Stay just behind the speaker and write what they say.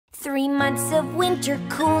3 months of winter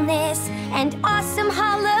coolness and awesome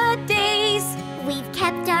holidays. We've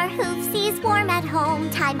kept our hoofsies warm at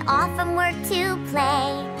home, time off from work to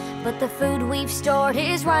play. But the food we've stored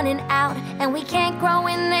is running out, and we can't grow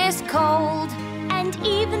in this cold. And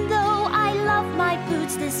even though I love my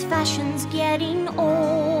boots, this fashion's getting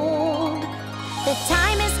old. The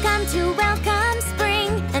time has come to welcome spring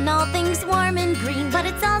and all things warm and green. But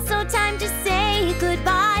it's also time to say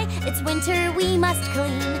goodbye. It's winter, we must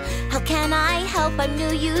clean. How can I help? I'm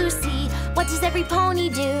new, you see. What does every pony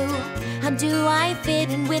do? How do I fit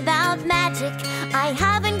in without magic? I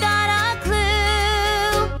haven't got a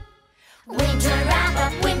clue. Winter wrap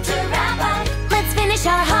up, winter wrap up. Let's finish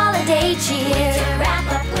our holiday cheer. Winter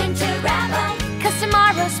wrap up, winter wrap up. 'Cause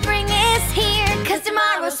tomorrow spring is here. 'Cause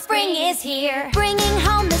tomorrow spring is here. Bringing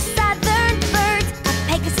home the southern birds. A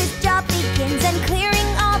Pegasus job begins, and clearing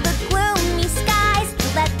all the gloomy skies to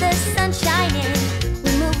let the sun shine in.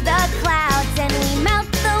 We move the clouds and we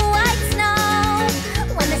melt the white snow.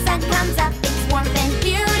 When the sun comes up, it's warmth and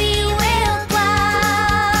beauty will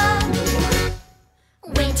glow.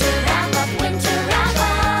 Winter wrap up, winter wrap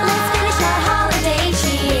up. Let's finish our holiday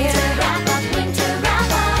cheer. Winter wrap up, winter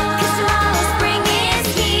wrap up. 'Cause tomorrow spring is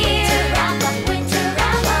here. Winter wrap up, winter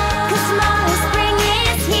wrap up. 'Cause tomorrow spring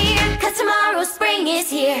is here. 'Cause tomorrow spring is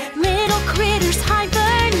here. Little critters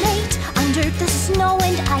hibernate under the snow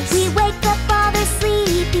and ice. We wake up all their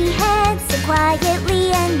sleepy heads so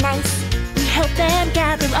quietly and nice. We help them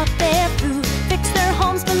gather up their food, fix their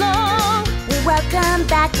homes below. We welcome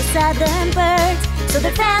back the southern birds so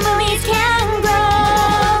their families can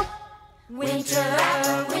grow. Winter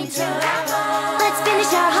wrapper, winter wrapper. Let's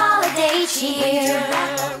finish our holiday cheer. Winter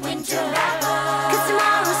wrapper, winter wrapper. 'Cause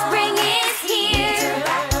tomorrow spring is here. Winter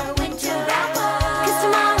wrapper, winter wrapper. 'Cause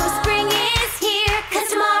tomorrow spring is here. 'Cause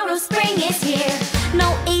tomorrow spring is here. No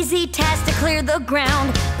easy task to clear the ground.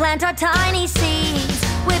 Plant our tiny seeds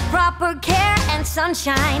with proper care and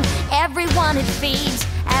sunshine. Everyone it feeds.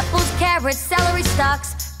 Apples, carrots, celery stalks,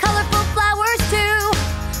 colorful flowers too.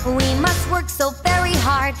 We must work so very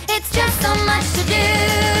hard. It's just so much to do.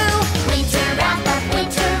 Winter wrap up,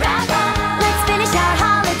 winter wrap up. Let's finish our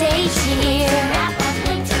holiday cheer. Winter wrap up,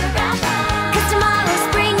 winter wrap up. 'Cause tomorrow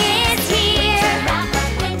spring is here. Winter wrap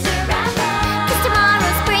up, winter wrap up. 'Cause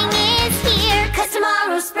tomorrow spring is here. 'Cause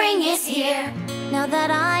tomorrow spring is here. Now that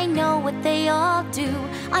I know what they all do,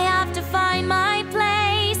 I have to find my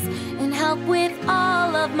place and help with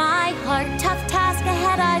all of my heart. Tough task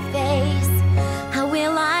ahead I face. How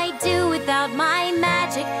will I do without my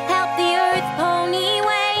magic?